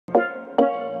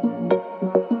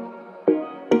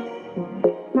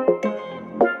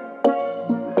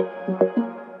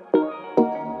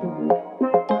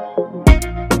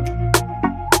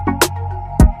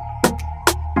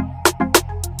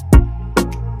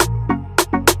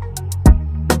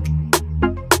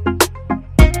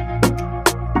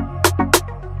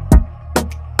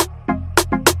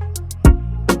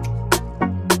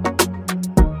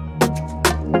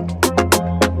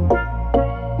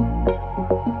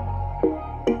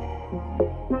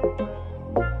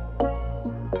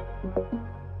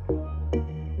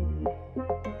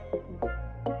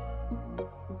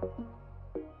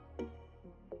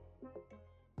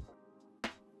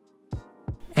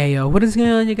Ayo, what is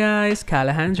going on, you guys?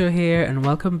 Alejandro here, and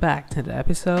welcome back to the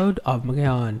episode of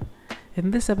Magayon. In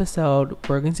this episode,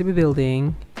 we're going to be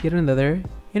building yet another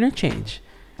interchange.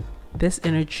 This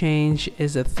interchange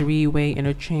is a three-way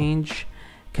interchange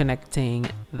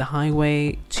connecting the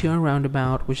highway to a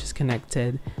roundabout, which is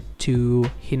connected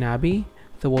to Hinabi,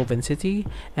 the Woven City,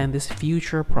 and this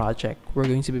future project we're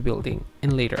going to be building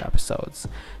in later episodes.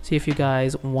 So if you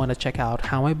guys want to check out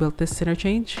how I built this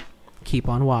interchange, keep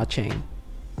on watching.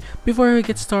 Before we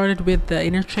get started with the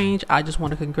interchange, I just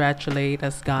want to congratulate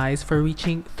us guys for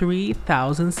reaching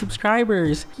 3,000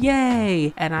 subscribers.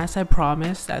 Yay! And as I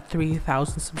promised, at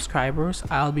 3,000 subscribers,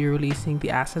 I'll be releasing the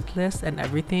asset list and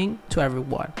everything to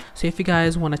everyone. So if you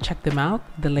guys want to check them out,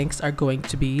 the links are going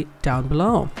to be down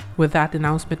below. With that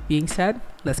announcement being said,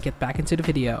 let's get back into the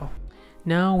video.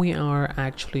 Now we are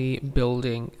actually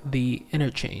building the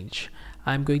interchange.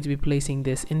 I'm going to be placing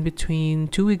this in between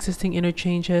two existing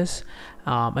interchanges.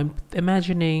 I'm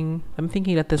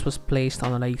thinking that this was placed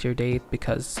on a later date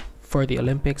because for the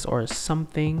Olympics or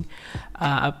something.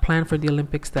 A plan for the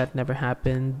Olympics that never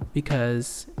happened,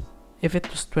 because if it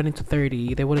was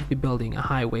 2030, they wouldn't be building a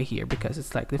highway here because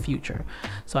it's like the future.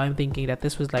 So I'm thinking that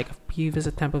this was like a previous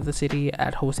attempt of the city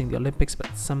at hosting the Olympics,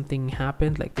 but something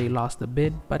happened, like they lost the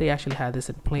bid, but they actually had this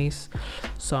in place.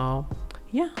 So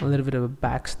yeah, a little bit of a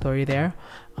backstory there,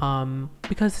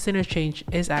 because this interchange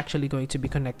is actually going to be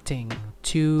connecting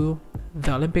to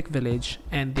the Olympic Village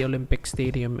and the Olympic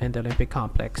Stadium and the Olympic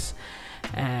Complex.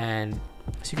 And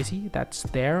as you can see, that's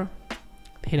there,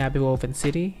 Hinabi Woven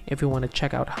City. If you want to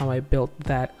check out how I built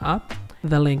that up,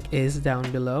 the link is down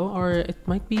below, or it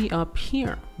might be up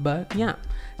here. But yeah,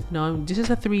 now this is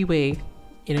a three-way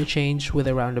interchange with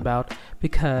a roundabout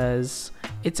because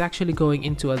it's actually going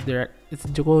into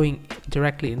going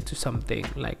directly into something,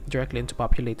 like directly into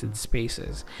populated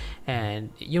spaces,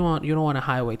 and you don't want a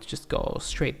highway to just go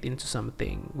straight into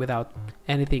something without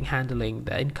anything handling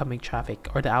the incoming traffic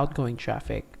or the outgoing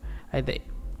traffic, the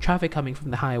traffic coming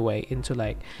from the highway into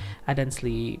like a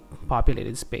densely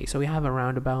populated space. So we have a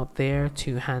roundabout there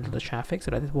to handle the traffic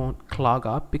so that it won't clog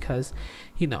up, because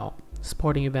you know,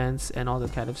 sporting events and all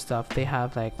that kind of stuff, they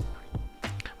have like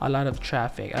a lot of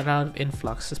traffic, a lot of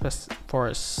influx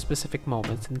for specific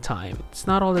moments in time. It's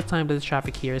not all the time that the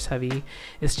traffic here is heavy,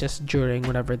 it's just during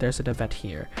whenever there's an event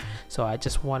here. So I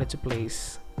just wanted to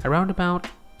place a roundabout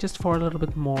just for a little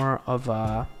bit more of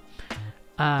an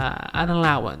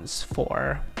allowance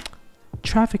for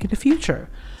traffic in the future.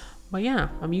 But yeah,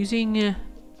 I'm using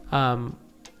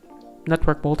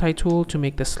network multi-tool to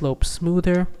make the slope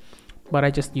smoother, but I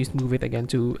just used move it again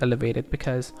to elevate it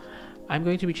because I'm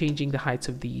going to be changing the heights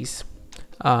of these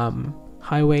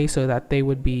highways so that they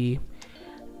would be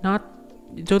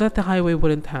so that the highway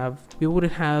wouldn't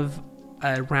have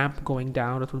a ramp going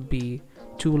down that would be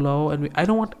too low, and I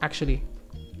don't want actually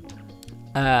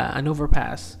an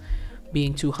overpass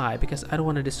being too high because I don't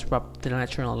want to disrupt the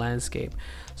natural landscape.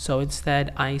 So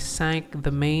instead I sank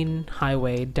the main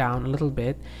highway down a little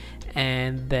bit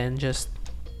and then just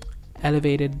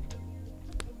elevated.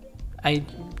 I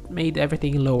made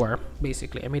everything lower,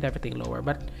 basically. I made everything lower,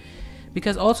 but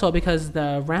because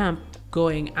the ramp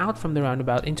going out from the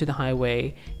roundabout into the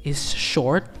highway is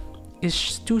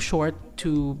too short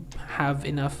to have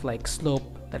enough like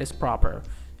slope that is proper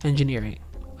engineering.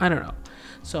 I don't know.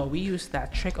 So we used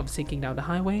that trick of sinking down the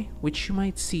highway, which you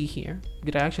might see here.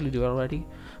 Did I actually do it already?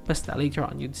 But later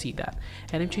on you'd see that.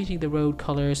 And I'm changing the road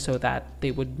colors so that they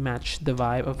would match the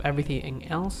vibe of everything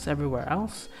else, everywhere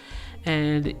else.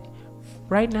 And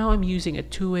right now I'm using a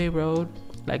two-way road,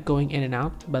 like going in and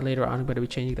out, but later on I'm going to be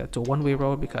changing that to a one-way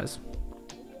road because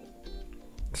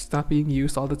it's not being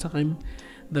used all the time.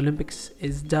 The Olympics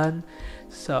is done.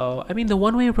 So I mean, the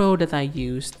one-way road that I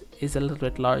used is a little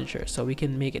bit larger, so we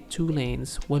can make it 2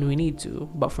 lanes when we need to,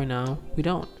 but for now we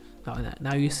don't.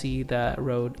 Now you see the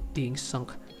road being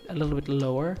sunk a little bit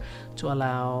lower to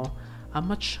allow a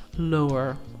much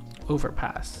lower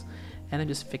overpass, and I'm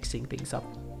just fixing things up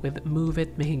with move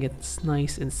it, making it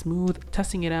nice and smooth,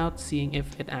 testing it out, seeing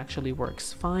if it actually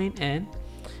works fine, and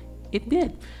it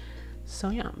did. So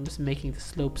yeah, I'm just making the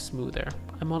slope smoother.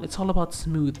 It's all about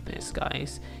smoothness,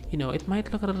 guys. You know, it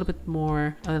might look a little bit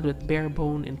bare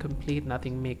bone, incomplete,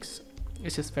 nothing mix.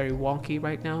 It's just very wonky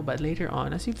right now, but later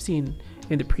on, as you've seen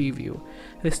in the preview,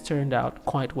 this turned out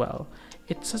quite well.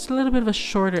 It's just a little bit of a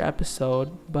shorter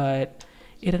episode, but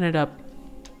it ended up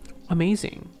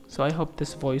amazing. So I hope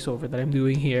this voiceover that I'm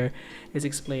doing here is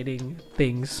explaining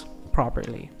things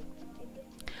properly.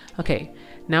 Okay,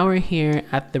 now we're here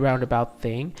at the roundabout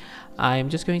thing. I'm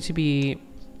just going to be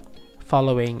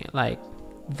following like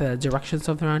the directions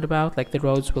of the roundabout, like the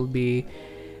roads will be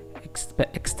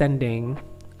extending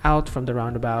out from the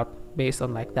roundabout based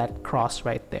on like that cross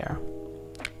right there.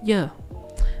 Yeah.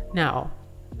 Now,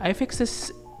 I fixed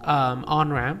this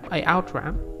on-ramp. I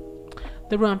out-ramp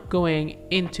the ramp going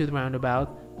into the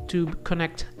roundabout to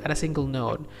connect at a single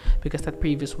node, because that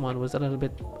previous one was a little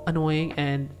bit annoying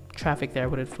and traffic there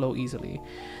wouldn't flow easily.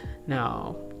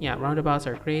 Now, yeah, roundabouts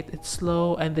are great. It's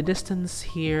slow, and the distance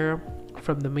here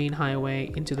from the main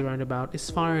highway into the roundabout is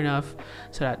far enough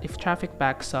so that if traffic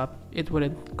backs up, it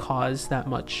wouldn't cause that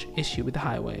much issue with the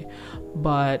highway.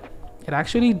 But it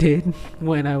actually did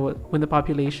when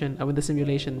the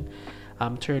simulation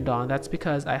turned on. That's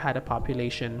because I had a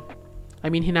population. I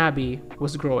mean, Hinabi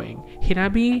was growing.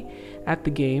 Hinabi at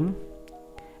the game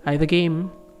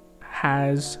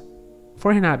has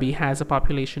a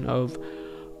population of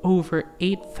over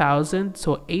 8,000.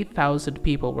 So 8,000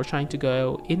 people were trying to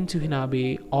go into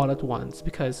Hinabi all at once,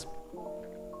 because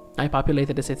I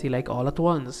populated the city like all at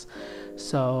once.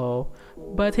 So,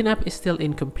 but Hinabi is still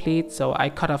incomplete, so I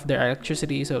cut off their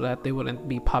electricity so that they wouldn't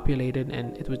be populated,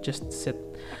 and it would just sit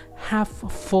half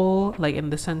full like in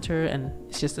the center, and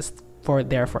it's just for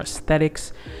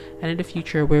aesthetics. And in the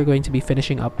future we're going to be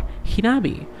finishing up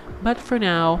Hinabi. But for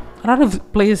now, a lot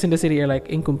of places in the city are like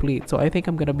incomplete, so I think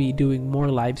I'm gonna be doing more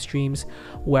live streams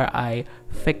where I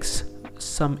fix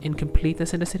some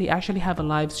incompleteness in the city. I actually have a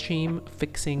live stream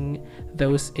fixing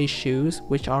those issues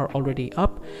which are already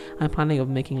up. I'm planning of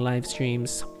making live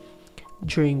streams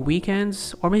during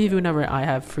weekends, or maybe whenever I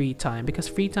have free time, because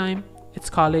free time, it's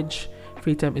college,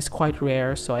 free time is quite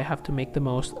rare, so I have to make the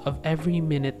most of every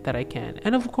minute that I can.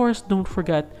 And of course, don't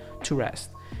forget to rest.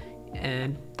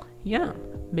 And yeah,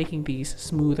 making these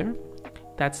smoother.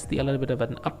 That's a little bit of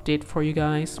an update for you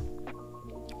guys.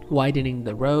 Widening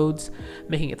the roads,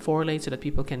 making it 4 lanes so that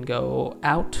people can go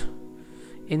out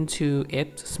into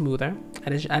it smoother,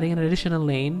 and adding an additional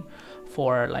lane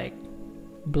for like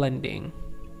blending.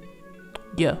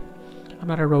 Yeah, I'm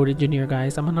not a road engineer,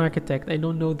 guys. I'm an architect. I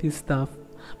don't know this stuff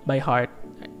by heart.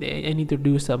 I need to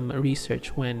do some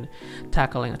research when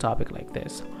tackling a topic like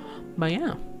this. But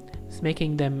yeah, it's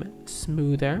making them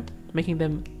smoother, making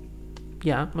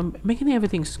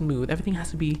everything smooth. Everything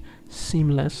has to be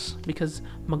seamless, because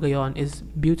Magayon is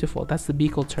beautiful. That's the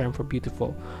Bicol term for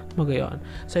beautiful, Magayon.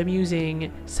 So I'm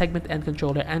using segment end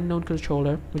controller and node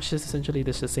controller, which is essentially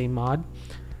the same mod.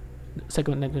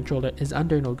 Segment end controller is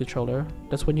under node controller.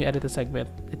 That's when you edit the segment,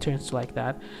 it turns to like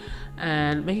that.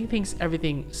 And making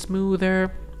everything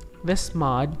smoother. This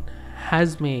mod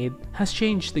has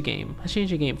changed the game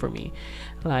for me.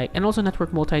 And also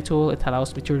network multi-tool, it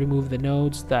allows me to remove the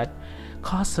nodes that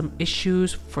cause some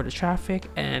issues for the traffic,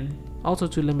 and also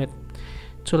to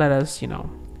let us,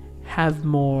 have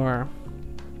more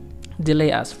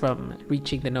delay us from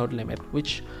reaching the node limit,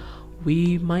 which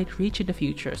we might reach in the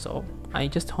future. So I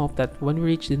just hope that when we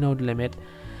reach the node limit,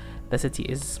 the city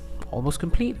is almost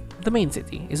complete. The main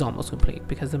city is almost complete,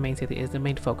 because the main city is the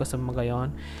main focus of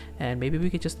Magayon, and maybe we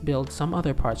could just build some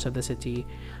other parts of the city,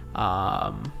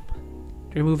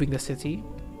 removing the city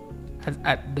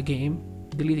at the game,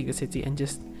 deleting the city, and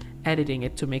just editing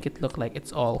it to make it look like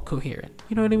it's all coherent.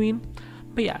 You know what I mean?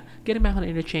 But yeah, getting back on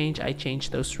Interchange, I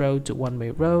changed those roads to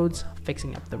one-way roads,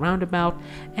 fixing up the roundabout,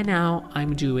 and now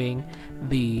I'm doing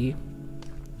the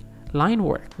line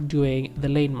work, doing the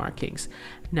lane markings.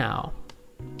 Now,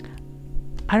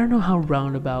 I don't know how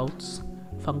roundabouts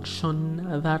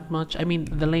function that much. I mean,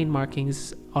 the lane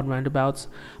markings on roundabouts,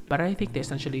 but I think they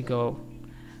essentially go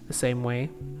the same way.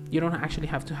 You don't actually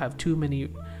have to have too many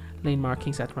lane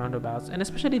markings at roundabouts, and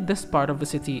especially this part of the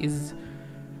city is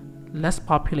less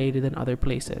populated than other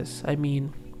places. I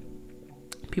mean,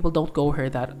 people don't go here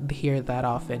that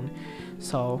often,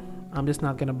 so I'm just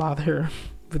not gonna bother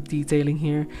with detailing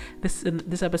here.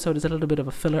 This episode is a little bit of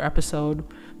a filler episode,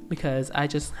 because I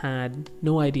just had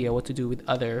no idea what to do with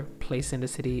other places in the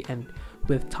city, and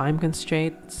with time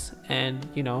constraints and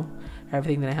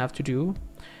everything that I have to do,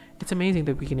 it's amazing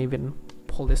that we can even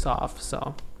pull this off.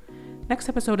 So next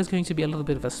episode is going to be a little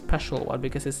bit of a special one,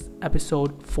 because it's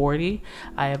episode 40.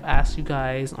 I have asked you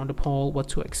guys on the poll what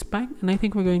to expect, and I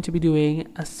think we're going to be doing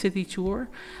a city tour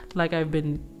like I've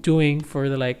been doing for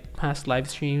the past live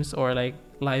streams, or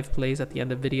live plays at the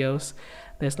end of videos.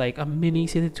 There's a mini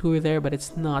city tour there, but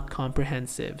it's not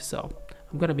comprehensive, so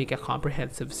I'm gonna make a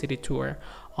comprehensive city tour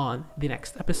on the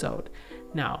next episode.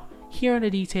 Now, here on the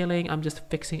detailing, I'm just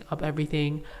fixing up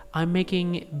everything. I'm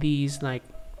making these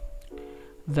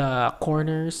the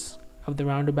corners of the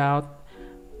roundabout.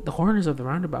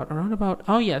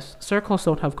 Oh yes, circles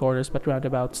don't have corners, but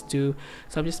roundabouts do.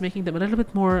 So I'm just making them a little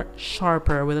bit more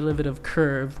sharper, with a little bit of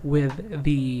curve with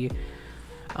the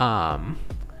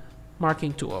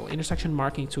marking tool, intersection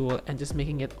marking tool, and just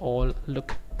making it all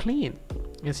look clean.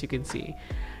 As you can see,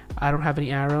 I don't have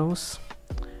any arrows.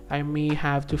 I may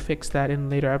have to fix that in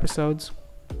later episodes.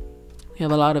 We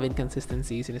have a lot of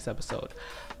inconsistencies in this episode,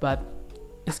 but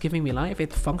it's giving me life.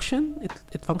 It functions.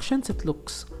 It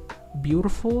looks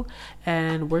beautiful,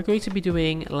 and we're going to be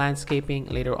doing landscaping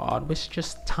later on, which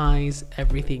just ties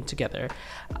everything together.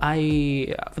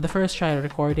 For the first try of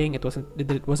recording, it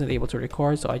wasn't able to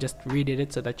record, so I just redid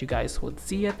it so that you guys would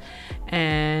see it.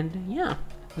 And yeah,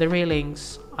 the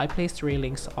railings, I placed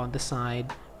railings on the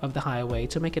side of the highway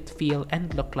to make it feel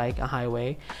and look like a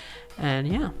highway. And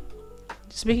yeah,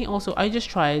 I just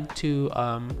tried to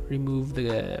remove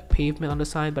the pavement on the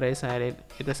side, but I decided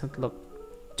it doesn't look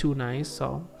too nice,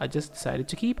 so I just decided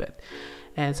to keep it.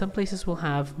 And some places will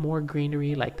have more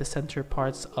greenery, like the center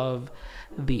parts of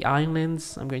the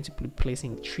islands. I'm going to be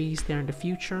placing trees there in the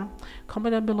future.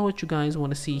 Comment down below what you guys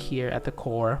want to see here at the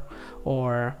core,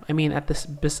 or I mean at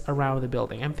this around the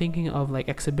building. I'm thinking of like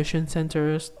exhibition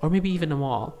centers, or maybe even a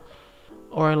mall,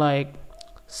 or like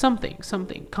something.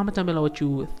 Comment down below what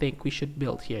you think we should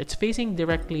build here. It's facing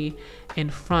directly in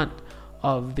front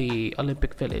of the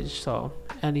Olympic Village, so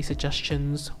any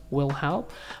suggestions will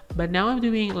help. But now I'm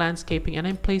doing landscaping, and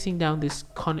I'm placing down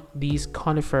these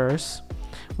conifers,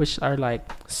 which are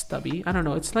like stubby. I don't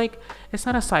know, it's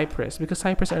not a cypress, because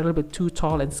cypress are a little bit too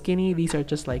tall and skinny. These are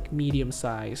just like medium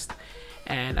sized,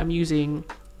 and I'm using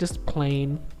just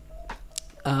plain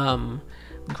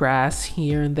grass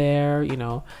here and there, you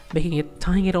know,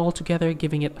 tying it all together,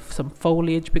 giving it some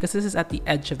foliage, because this is at the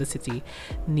edge of the city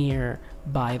near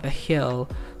by the hill,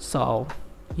 so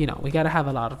you know, we gotta have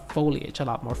a lot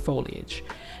more foliage.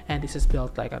 And this is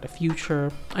built like at the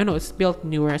future. I know it's built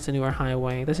newer, it's a newer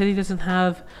highway. The city doesn't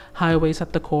have highways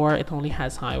at the core, it only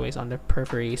has highways on the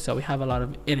periphery, so we have a lot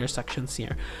of intersections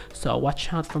here. So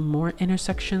watch out for more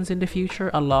intersections in the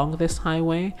future along this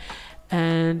highway.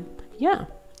 And yeah,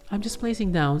 I'm just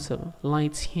placing down some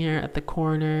lights here at the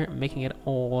corner, making it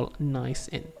all nice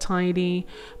and tidy,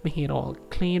 making it all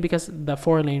clean, because the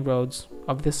 4-lane roads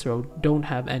of this road don't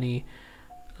have any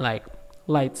like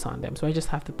lights on them, so I just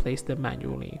have to place them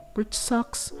manually, which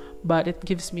sucks, but it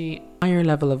gives me a higher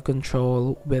level of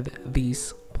control with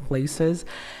these places.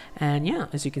 And yeah,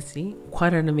 as you can see,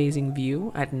 quite an amazing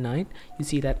view at night. You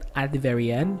see that at the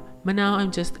very end. But now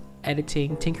I'm just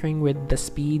editing, tinkering with the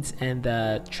speeds and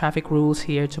the traffic rules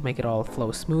here to make it all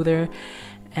flow smoother.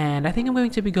 And I think I'm going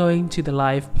to be going to the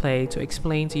live play to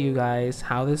explain to you guys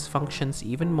how this functions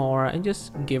even more and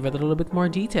just give it a little bit more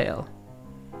detail.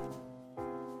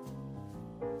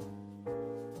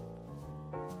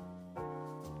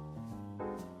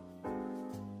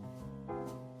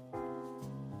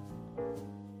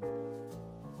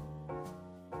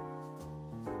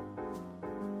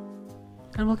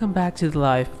 And welcome back to the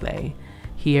live play.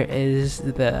 Here is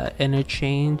the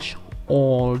interchange,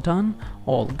 all done,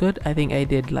 all good. I think I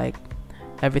did like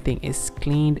everything is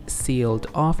cleaned, sealed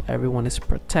off, everyone is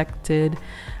protected.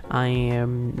 I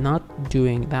am not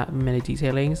doing that many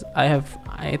detailings. I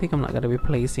think I'm not gonna be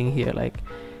placing here like,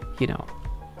 you know,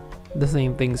 the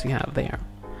same things we have there.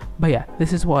 But yeah,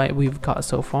 this is what we've got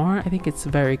so far. I think it's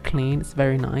very clean, it's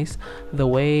very nice. The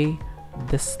way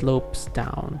the slopes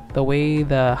down, the way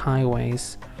the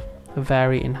highways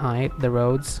vary in height, the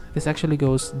roads, this actually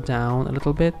goes down a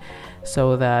little bit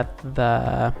so that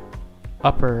the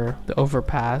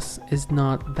overpass is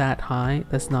not that high,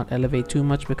 does not elevate too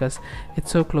much, because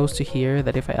it's so close to here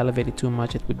that if I elevate it too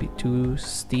much it would be too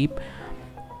steep.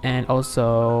 And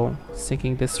also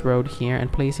sinking this road here and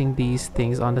placing these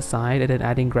things on the side and then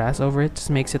adding grass over it just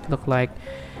makes it look like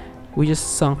we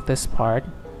just sunk this part,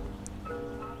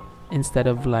 instead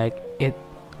of like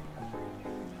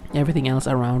everything else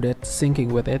around it sinking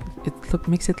with it.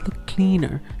 Makes it look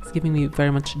cleaner. It's giving me very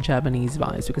much Japanese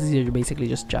vibes, because these are basically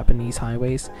just Japanese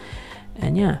highways.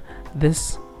 And yeah,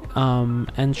 this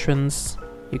entrance,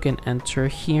 you can enter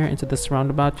here into this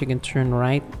roundabout, you can turn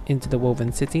right into the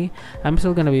woven city. I'm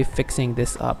still gonna be fixing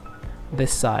this up,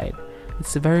 this side.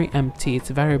 It's very empty, it's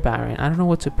very barren. I don't know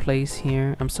what to place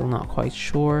here, I'm still not quite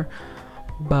sure.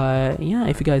 But yeah,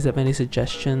 if you guys have any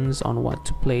suggestions on what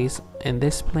to place in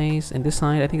this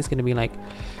side, I think it's gonna be like,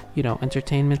 you know,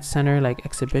 entertainment center, like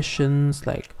exhibitions,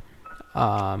 like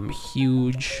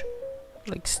huge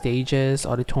like stages,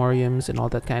 auditoriums and all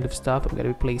that kind of stuff I'm gonna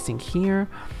be placing here.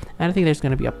 And I think there's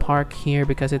gonna be a park here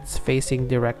because it's facing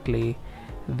directly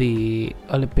the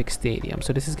Olympic Stadium.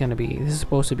 So this is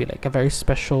supposed to be like a very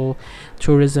special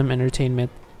tourism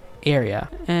entertainment area.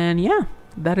 And yeah,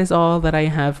 that is all that I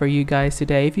have for you guys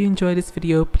today. If you enjoyed this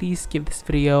video, please give this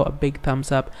video a big thumbs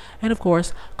up, and of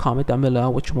course comment down below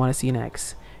what you want to see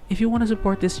next. if you want to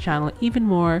support this channel even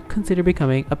more, consider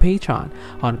becoming a patron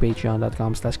on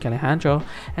patreon.com/Calejandro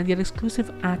and get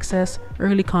exclusive access,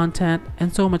 early content,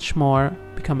 and so much more.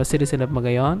 Become a citizen of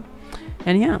Magayon.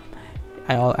 And yeah,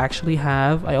 I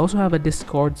also have a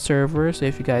Discord server, so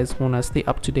if you guys want to stay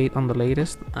up to date on the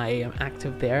latest, I am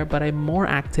active there, but I'm more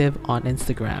active on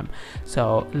Instagram,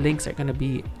 so links are gonna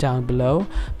be down below.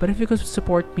 But if you could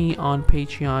support me on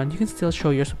Patreon, you can still show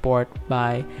your support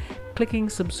by clicking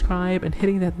subscribe and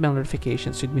hitting that bell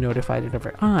notification so you'd be notified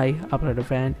whenever I upload a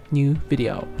brand new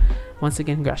video. Once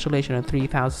again, congratulations on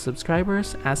 3,000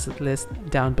 subscribers. Asset list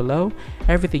down below.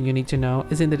 Everything you need to know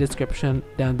is in the description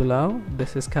down below.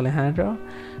 This is Calejandro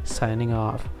signing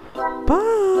off.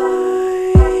 Bye!